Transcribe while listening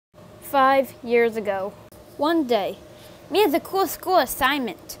5 years ago. One day, me has a cool school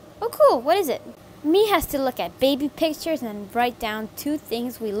assignment. Oh cool, what is it? Me has to look at baby pictures and write down 2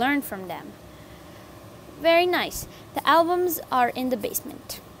 things we learned from them. Very nice. The albums are in the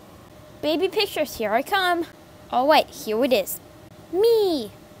basement. Baby pictures, here I come. Oh wait, here it is.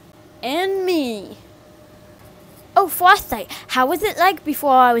 Me. And me. Oh, Frostbite, how was it like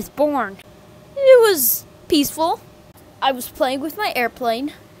before I was born? It was peaceful. I was playing with my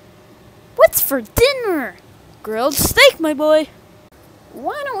airplane. What's for dinner? Grilled steak, my boy.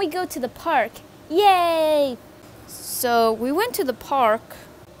 Why don't we go to the park? Yay! So we went to the park.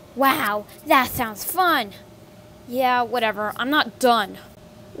 Wow, that sounds fun. Yeah, whatever, I'm not done.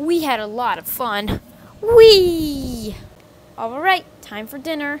 We had a lot of fun. Whee! Alright, time for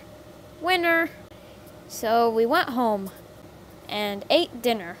dinner. Winner. So we went home and ate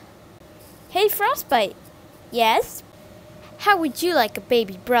dinner. Hey, Frostbite. Yes? How would you like a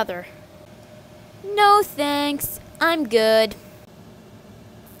baby brother? No thanks, I'm good.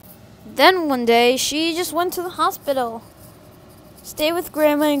 Then one day, she just went to the hospital. Stay with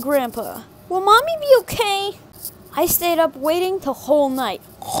Grandma and Grandpa. Will Mommy be okay? I stayed up waiting the whole night.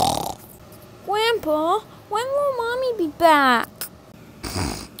 Grandpa, when will Mommy be back?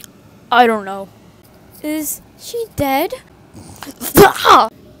 I don't know. Is she dead?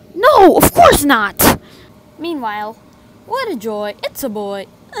 No, of course not! Meanwhile, what a joy, it's a boy.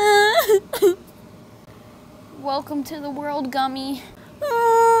 Welcome to the world, Gummy.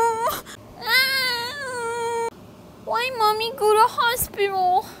 Why Mommy go to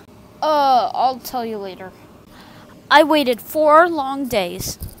hospital? I'll tell you later. I waited 4 long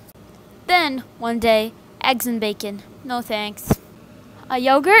days. Then, one day, eggs and bacon. No thanks. A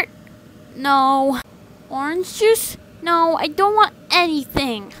yogurt? No. Orange juice? No, I don't want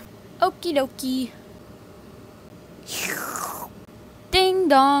anything. Okie dokie. Ding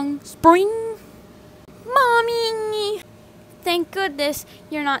dong. Spring. Mommy! Thank goodness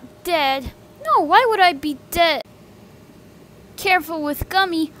you're not dead. No, why would I be dead? Careful with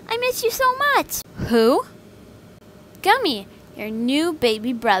Gummy. I miss you so much. Who? Gummy, your new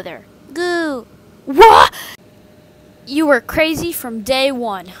baby brother. Goo. What? You were crazy from day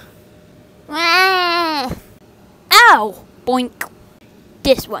 1. Ow! Boink.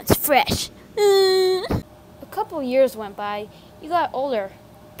 This one's fresh. A couple years went by. You got older.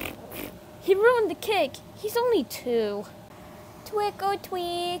 He ruined the cake. He's only 2. Twick, oh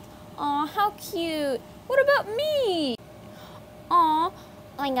tweak. Aw, how cute. What about me? Aw, oh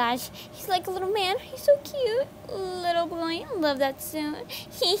my gosh, he's like a little man. He's so cute. Little boy, I love that suit.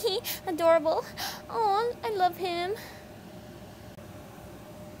 Hee hee, adorable. Aw, I love him.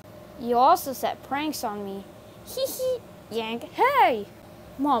 You also set pranks on me. Hee hee, yank. Hey!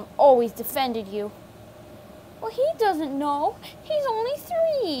 Mom always defended you. Well, he doesn't know. He's only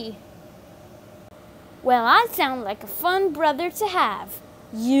 3. Well, I sound like a fun brother to have.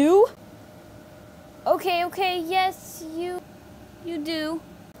 You? Okay, yes, you do.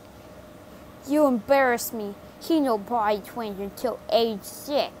 You embarrass me. He no body twins until age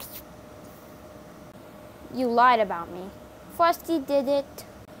 6. You lied about me. Frosty did it.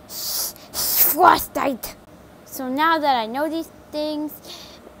 Frostite! So now that I know these things,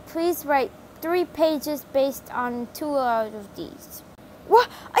 please write 3 pages based on 2 out of these. What?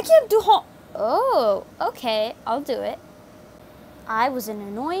 I can't do Oh, okay, I'll do it. I was an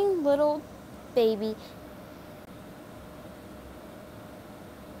annoying little baby.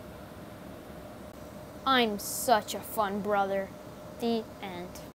 I'm such a fun brother. The end.